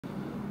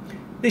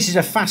This is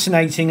a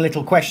fascinating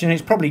little question.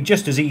 It's probably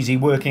just as easy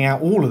working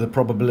out all of the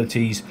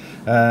probabilities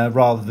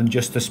rather than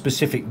just the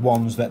specific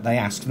ones that they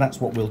ask. And that's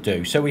what we'll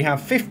do. So we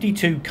have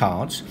 52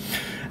 cards.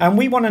 And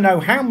we want to know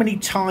how many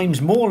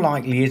times more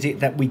likely is it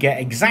that we get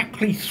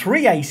exactly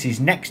 3 aces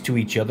next to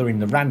each other in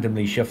the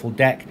randomly shuffled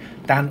deck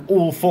than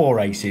all 4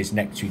 aces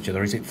next to each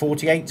other. Is it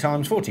 48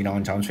 times,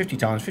 49 times, 50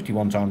 times,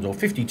 51 times, or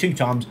 52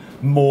 times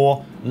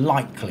more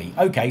likely?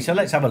 Okay, so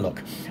let's have a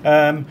look.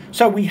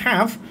 So we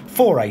have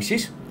 4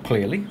 aces.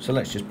 Clearly, so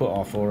let's just put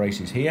our 4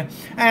 aces here,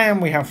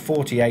 and we have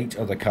 48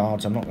 other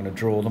cards. I'm not going to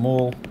draw them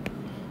all.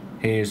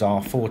 Here's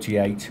our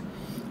 48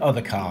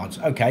 other cards.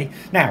 Okay,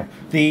 now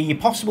the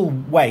possible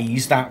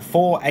ways that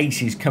 4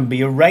 aces can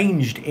be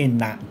arranged in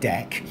that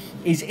deck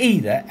is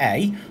either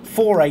A,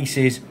 4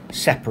 aces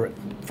separate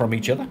from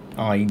each other,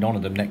 i.e. none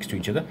of them next to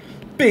each other,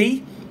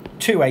 B,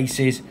 2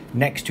 aces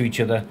next to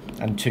each other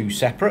and 2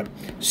 separate,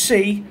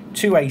 C,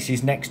 2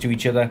 aces next to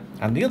each other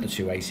and the other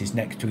 2 aces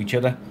next to each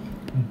other,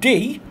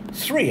 D,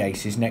 3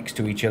 aces next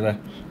to each other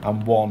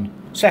and 1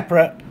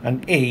 separate,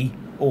 and E,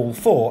 all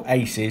 4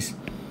 aces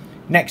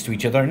next to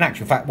each other. In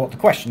actual fact, what the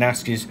question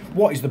asks is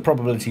what is the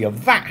probability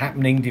of that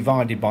happening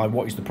divided by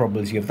what is the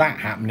probability of that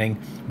happening,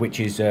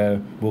 which is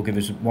will give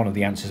us one of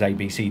the answers, A,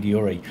 B, C, D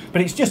or E.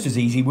 But it's just as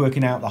easy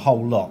working out the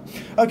whole lot.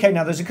 Okay,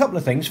 now there's a couple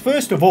of things.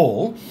 First of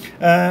all,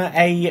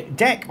 a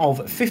deck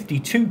of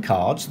 52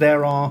 cards,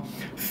 there are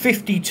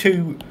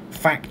 52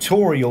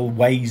 factorial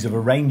ways of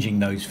arranging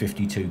those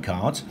 52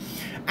 cards,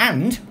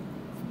 and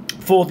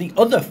for the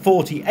other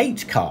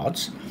 48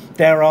 cards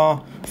there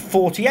are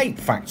 48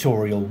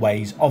 factorial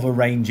ways of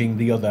arranging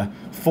the other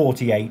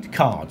 48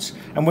 cards,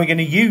 and we're going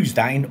to use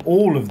that in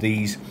all of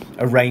these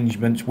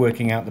arrangements,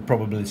 working out the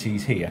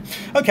probabilities here.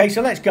 Okay,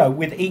 so let's go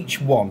with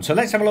each one. So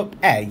let's have a look.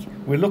 A,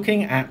 we're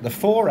looking at the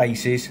 4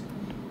 aces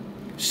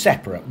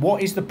separate.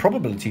 What is the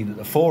probability that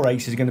the 4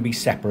 aces are going to be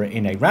separate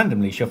in a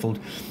randomly shuffled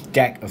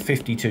deck of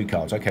 52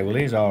 cards? Okay, well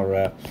here's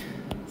our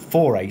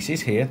 4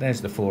 aces here.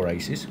 There's the 4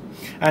 aces,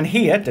 and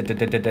here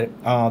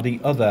are the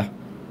other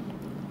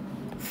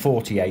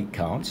 48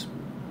 cards.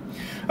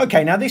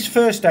 Okay, now this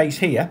first ace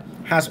here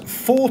has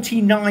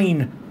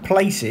 49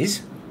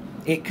 places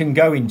it can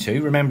go into.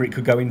 Remember, it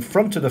could go in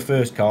front of the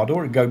first card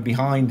or it could go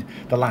behind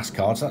the last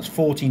card, so that's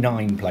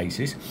 49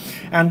 places.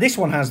 And this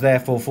one has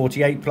therefore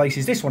 48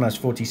 places, this one has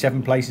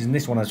 47 places, and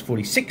this one has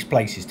 46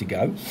 places to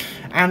go.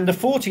 And the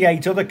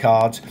 48 other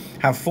cards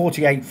have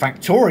 48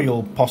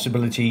 factorial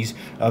possibilities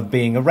of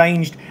being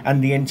arranged,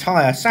 and the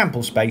entire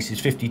sample space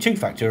is 52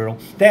 factorial.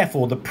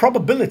 Therefore, the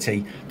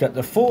probability that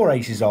the 4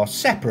 aces are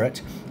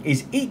separate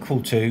is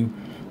equal to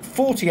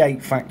 48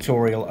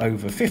 factorial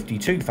over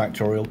 52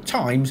 factorial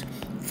times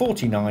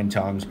 49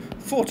 times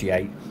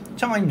 48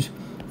 times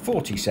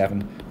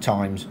 47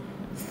 times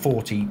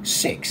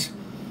 46.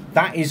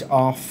 That is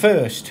our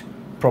first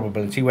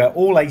probability, where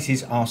all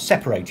aces are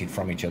separated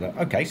from each other.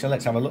 Okay, so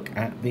let's have a look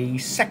at the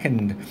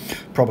second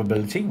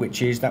probability,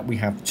 which is that we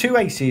have 2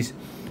 aces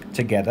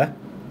together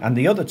and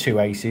the other 2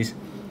 aces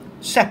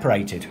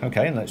separated.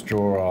 Okay, and let's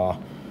draw our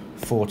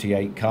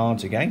 48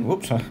 cards again.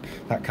 Whoops,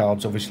 that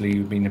card's obviously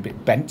been a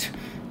bit bent.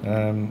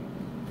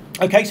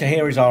 Okay, so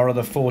here is our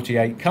other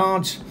 48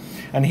 cards,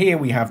 and here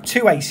we have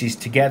 2 aces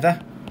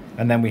together,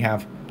 and then we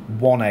have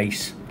 1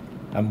 ace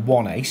and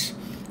 1 ace.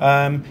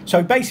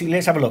 So basically,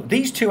 let's have a look.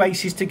 These 2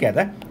 aces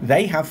together,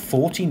 they have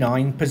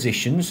 49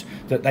 positions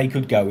that they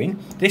could go in.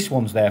 This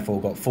one's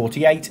therefore got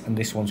 48 and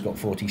this one's got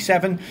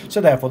 47.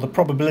 So therefore the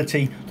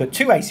probability that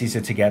 2 aces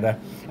are together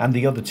and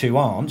the other 2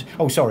 aren't.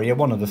 Oh, sorry,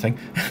 one other thing.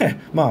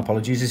 My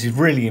apologies, this is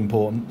really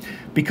important.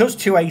 Because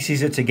 2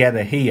 aces are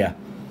together here,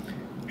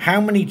 how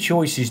many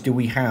choices do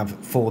we have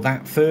for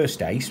that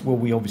first ace? Well,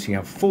 we obviously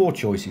have 4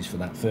 choices for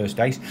that first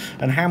ace.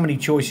 And how many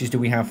choices do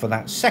we have for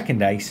that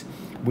second ace?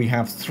 We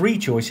have 3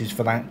 choices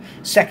for that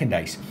second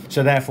ace.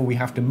 So therefore we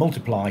have to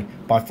multiply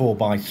by 4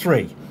 by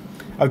 3.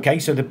 Okay,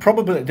 so the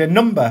probability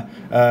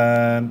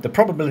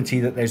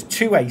that there's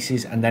 2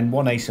 aces and then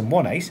 1 ace and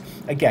 1 ace,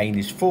 again,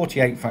 is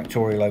 48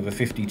 factorial over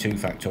 52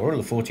 factorial,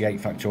 the 48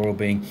 factorial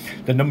being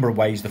the number of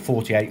ways the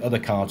 48 other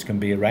cards can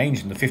be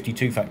arranged, and the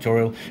 52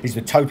 factorial is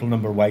the total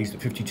number of ways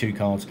that 52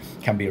 cards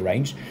can be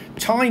arranged,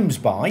 times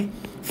by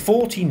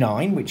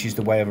 49, which is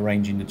the way of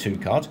arranging the 2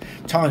 cards,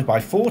 times by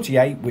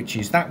 48, which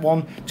is that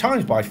one,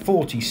 times by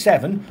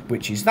 47,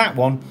 which is that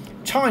one,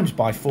 times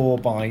by 4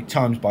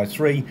 times by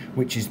 3,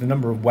 which is the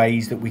number of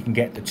ways that we can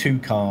get the 2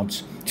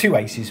 cards, 2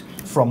 aces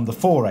from the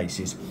 4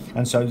 aces.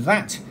 And so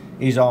that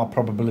is our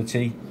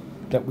probability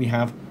that we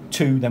have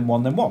 2, then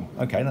 1, then 1.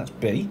 Okay, that's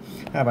B.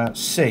 How about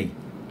C?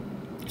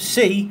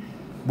 C,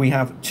 we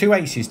have 2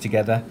 aces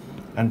together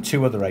and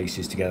 2 other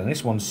aces together. And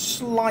this one's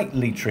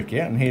slightly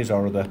trickier, and here's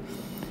our other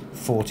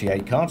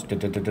 48 cards.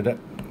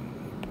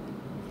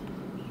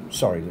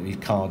 Sorry that these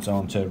cards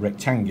aren't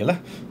rectangular.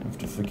 You have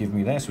to forgive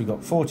me there. So we've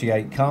got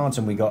 48 cards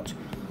and we got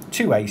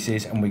 2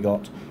 aces and we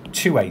got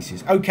 2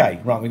 aces. Okay,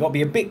 right, we've got to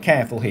be a bit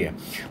careful here.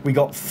 We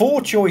got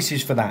 4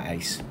 choices for that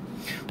ace.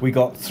 We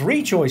got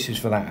 3 choices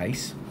for that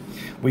ace.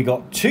 We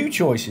got 2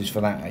 choices for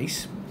that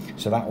ace.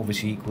 So that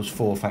obviously equals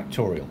 4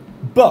 factorial.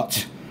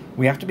 But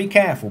we have to be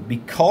careful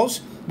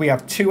because we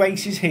have 2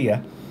 aces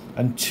here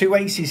and 2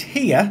 aces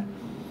here.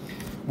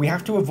 We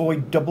have to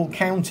avoid double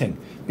counting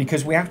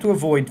because we have to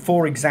avoid,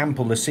 for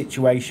example, the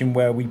situation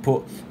where we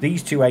put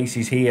these 2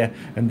 aces here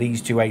and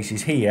these 2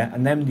 aces here,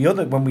 and then the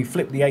other, when we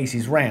flip the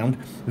aces round,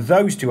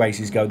 those 2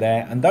 aces go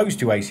there and those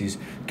 2 aces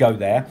go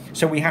there.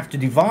 So we have to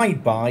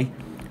divide by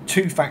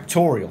 2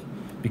 factorial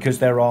because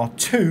there are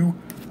 2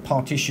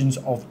 partitions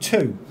of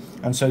 2.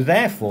 And so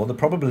therefore the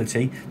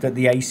probability that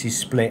the aces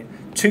split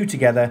 2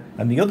 together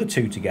and the other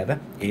 2 together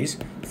is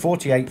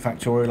 48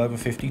 factorial over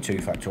 52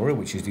 factorial,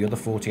 which is the other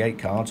 48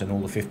 cards and all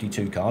the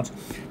 52 cards,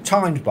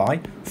 times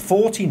by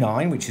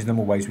 49, which is the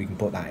number of ways we can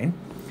put that in,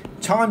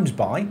 times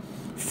by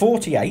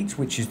 48,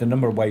 which is the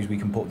number of ways we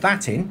can put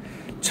that in,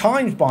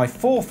 times by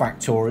 4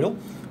 factorial,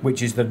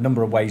 which is the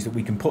number of ways that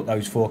we can put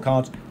those 4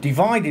 cards,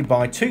 divided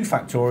by 2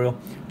 factorial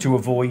to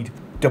avoid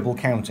double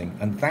counting.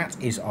 And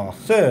that is our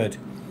third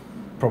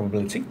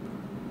probability.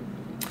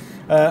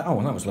 Oh,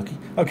 well, that was lucky.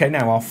 Okay,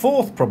 now our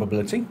fourth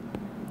probability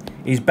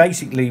is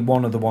basically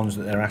one of the ones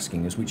that they're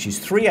asking us, which is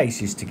 3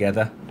 aces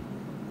together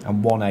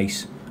and 1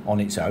 ace on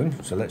its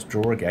own. So let's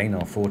draw again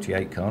our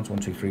 48 cards. 1,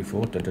 2, 3,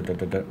 4.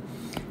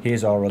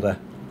 Here's our other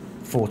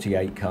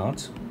 48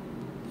 cards.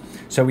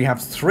 So we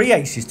have 3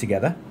 aces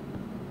together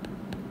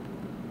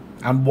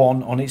and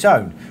 1 on its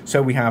own.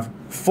 So we have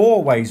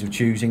 4 ways of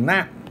choosing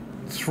that,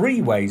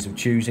 3 ways of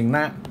choosing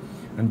that,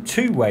 and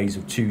 2 ways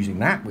of choosing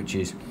that, which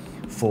is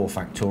 4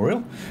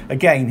 factorial.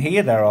 Again,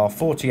 here there are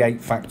 48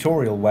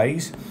 factorial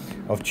ways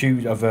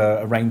of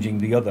arranging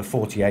the other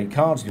 48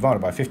 cards, divided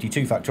by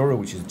 52 factorial,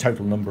 which is the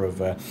total number of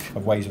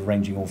ways of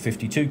arranging all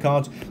 52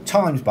 cards,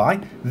 times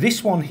by,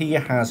 this one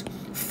here has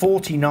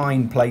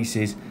 49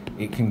 places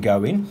it can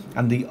go in,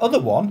 and the other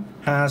one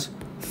has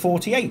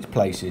 48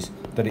 places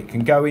that it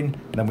can go in,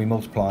 and then we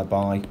multiply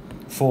by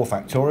 4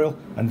 factorial,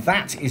 and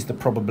that is the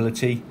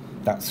probability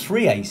that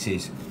 3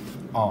 aces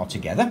are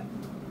together.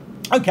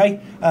 Okay,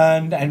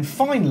 and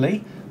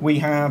finally we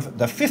have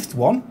the fifth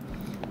one,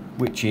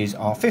 which is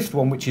our fifth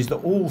one, which is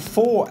that all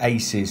 4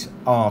 aces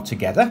are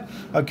together.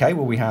 Okay,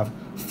 well we have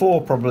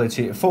 4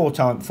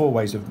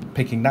 ways of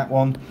picking that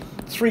one,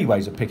 3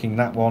 ways of picking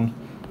that one,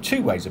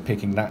 2 ways of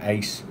picking that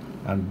ace,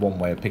 and 1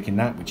 way of picking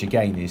that, which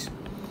again is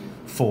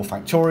 4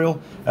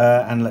 factorial.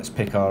 And let's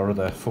pick our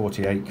other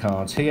 48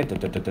 cards here.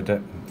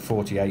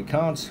 48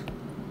 cards.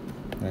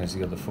 There's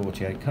the other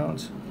 48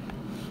 cards.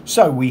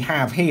 So we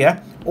have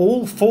here,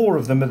 all 4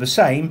 of them are the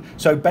same.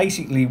 So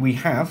basically we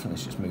have,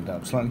 let's just move that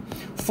up slightly,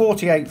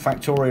 48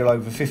 factorial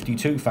over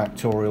 52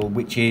 factorial,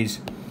 which is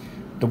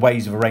the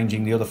ways of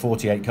arranging the other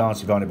 48 cards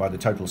divided by the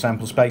total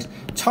sample space,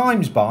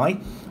 times by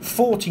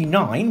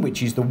 49,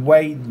 which is the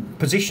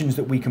positions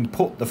that we can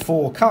put the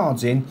 4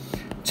 cards in,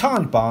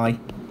 times by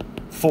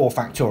 4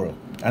 factorial.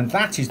 And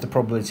that is the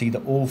probability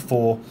that all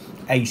 4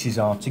 aces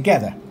are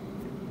together.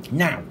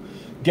 Now,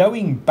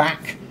 going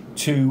back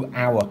to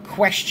our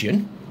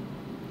question,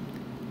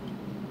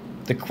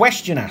 the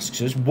question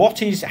asks us,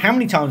 how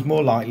many times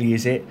more likely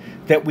is it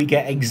that we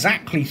get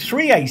exactly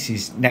 3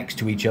 aces next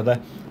to each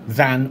other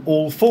than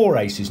all 4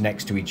 aces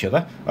next to each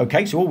other?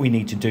 Okay, so all we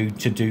need to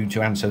do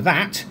to answer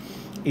that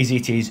is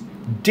it is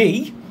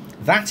D,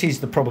 that is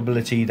the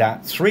probability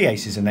that 3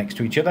 aces are next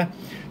to each other,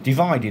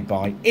 divided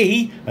by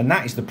E, and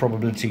that is the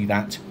probability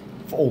that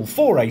all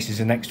 4 aces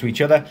are next to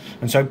each other.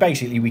 And so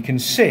basically we can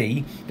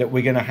see that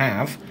we're going to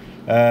have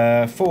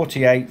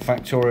 48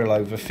 factorial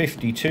over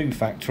 52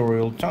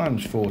 factorial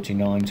times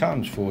 49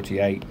 times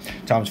 48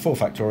 times 4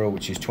 factorial,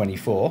 which is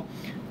 24,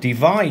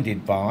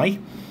 divided by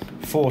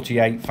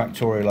 48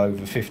 factorial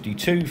over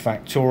 52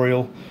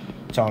 factorial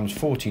times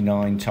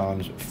 49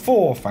 times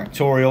 4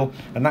 factorial,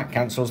 and that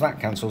cancels, that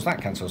cancels,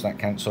 that cancels, that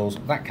cancels,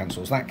 that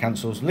cancels, that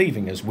cancels,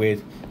 leaving us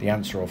with the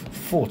answer of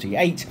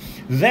 48.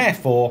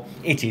 Therefore,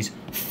 it is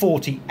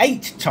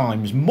 48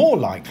 times more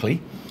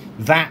likely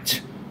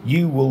that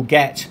you will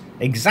get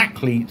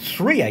exactly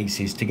 3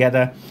 aces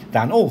together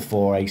than all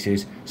 4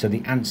 aces. So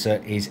the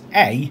answer is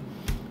A,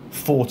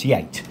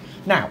 48.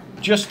 Now,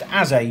 just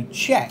as a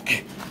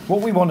check,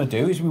 what we want to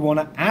do is we want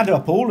to add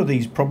up all of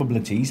these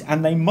probabilities,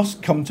 and they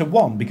must come to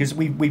 1 because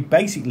we've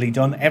basically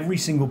done every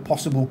single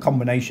possible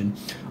combination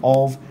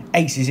of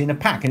aces in a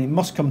pack, and it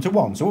must come to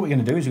 1. So what we're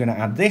going to do is we're going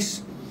to add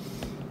this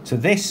to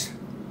this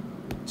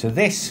to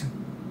this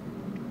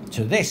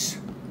to this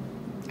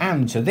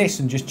and to this,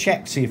 and just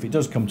check, see if it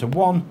does come to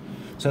 1.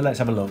 So let's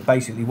have a look.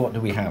 Basically, what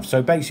do we have?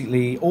 So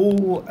basically,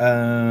 all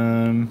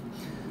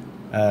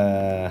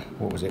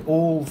what was it?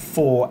 All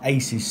 4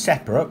 aces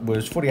separate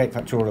was 48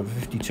 factorial over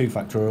 52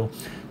 factorial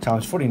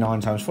times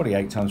 49 times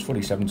 48 times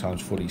 47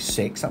 times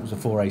 46. That was the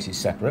 4 aces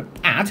separate.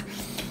 Add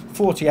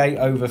 48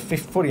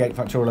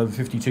 factorial over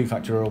 52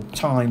 factorial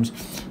times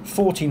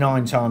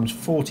 49 times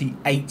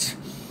 48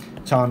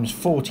 times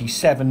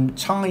 47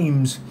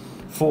 times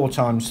 4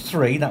 times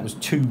 3. That was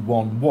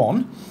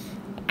 211.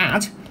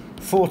 Add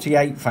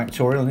 48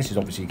 factorial, and this is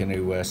obviously going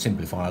to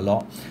simplify a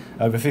lot,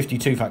 over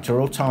 52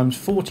 factorial times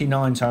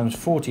 49 times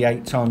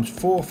 48 times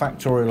 4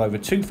 factorial over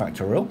 2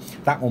 factorial.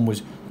 That one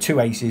was 2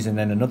 aces and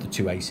then another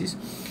 2 aces.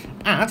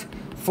 Add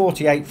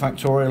 48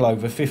 factorial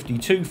over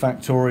 52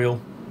 factorial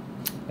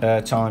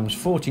times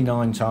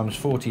 49 times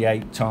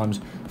 48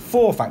 times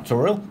 4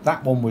 factorial.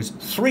 That one was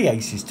 3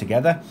 aces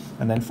together.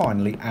 And then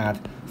finally add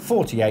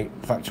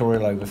 48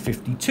 factorial over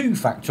 52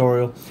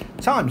 factorial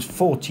times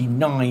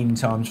 49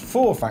 times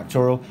 4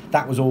 factorial.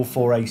 That was all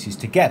 4 aces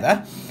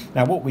together.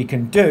 Now what we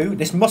can do,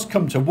 this must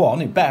come to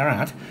 1, it better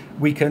add.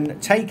 We can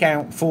take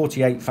out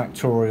 48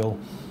 factorial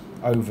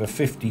over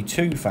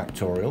 52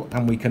 factorial,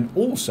 and we can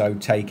also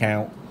take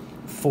out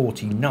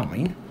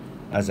 49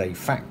 as a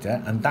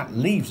factor, and that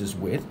leaves us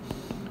with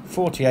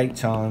 48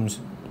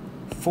 times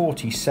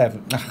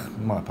 47,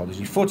 my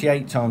apologies,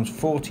 48 times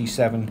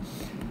 47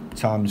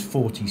 times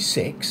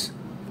 46,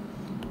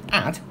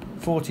 add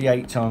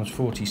 48 times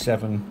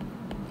 47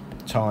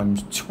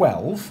 times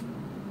 12,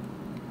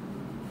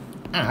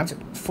 add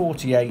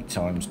 48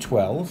 times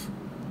 12,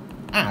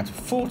 add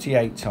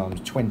 48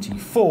 times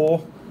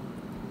 24,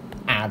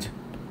 add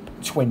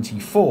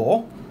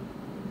 24,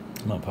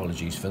 my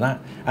apologies for that,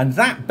 and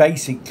that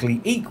basically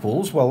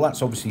equals, well,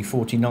 that's obviously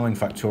 49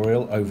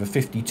 factorial over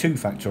 52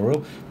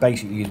 factorial,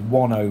 basically is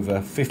 1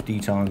 over 50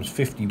 times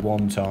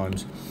 51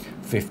 times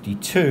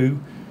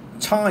 52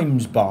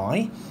 times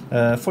by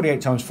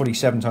 48 times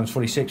 47 times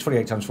 46,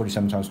 48 times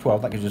 47 times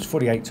 12, that gives us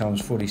 48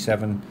 times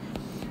 47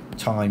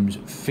 times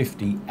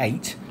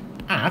 58,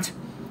 add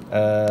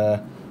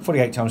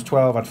 48 times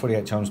 12, add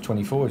 48 times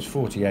 24 is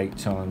 48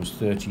 times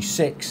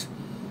 36,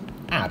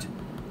 add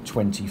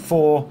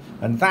 24,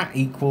 and that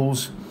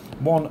equals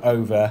 1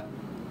 over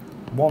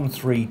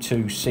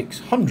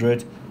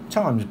 132,600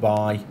 times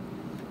by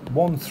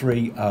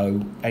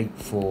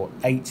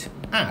 130,848,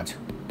 add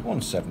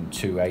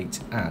 1728,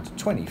 add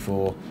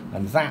 24,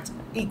 and that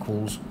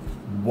equals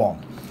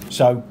 1.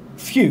 So,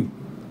 phew,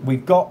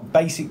 we've got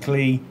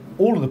basically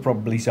all of the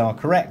probabilities are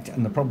correct,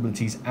 and the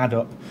probabilities add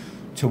up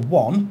to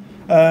 1.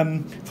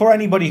 For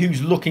anybody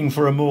who's looking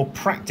for a more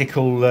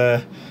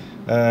practical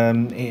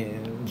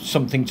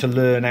something to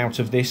learn out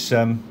of this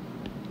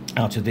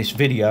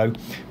video,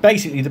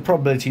 basically the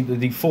probability that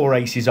the 4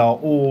 aces are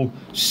all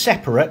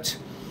separate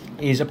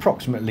is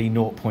approximately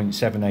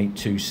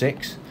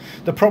 0.7826.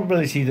 The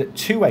probability that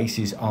 2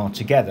 aces are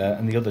together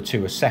and the other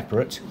 2 are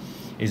separate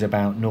is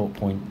about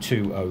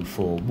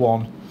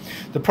 0.2041.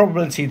 The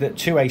probability that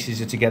 2 aces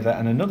are together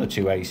and another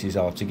 2 aces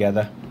are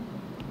together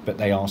but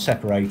they are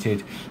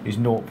separated is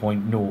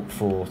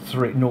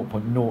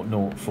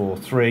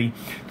 0.0043.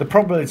 The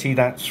probability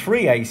that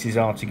 3 aces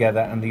are together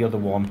and the other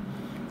one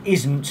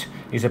isn't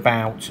is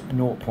about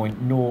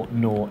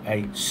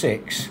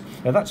 0.0086.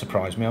 Now that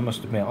surprised me, I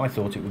must admit. I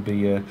thought it would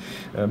be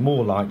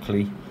more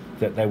likely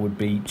that there would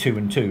be 2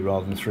 and 2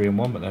 rather than 3 and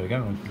 1, but there we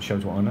go, it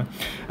shows what I know.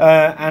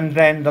 And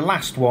then the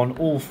last one,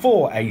 all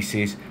 4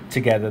 aces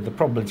together, the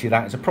probability of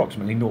that is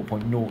approximately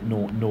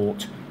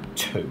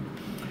 0.0002.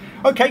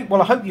 Okay,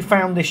 well, I hope you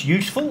found this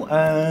useful.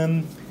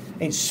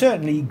 It's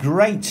certainly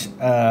great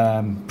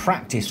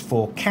practice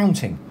for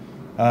counting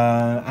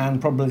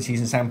and probabilities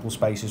in sample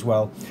space as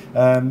well,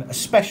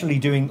 especially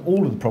doing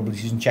all of the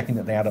probabilities and checking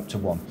that they add up to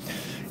 1.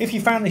 If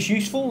you found this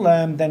useful,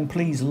 then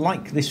please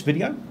like this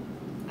video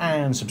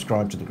and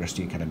subscribe to the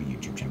Grusty Academy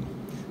YouTube channel.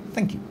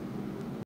 Thank you.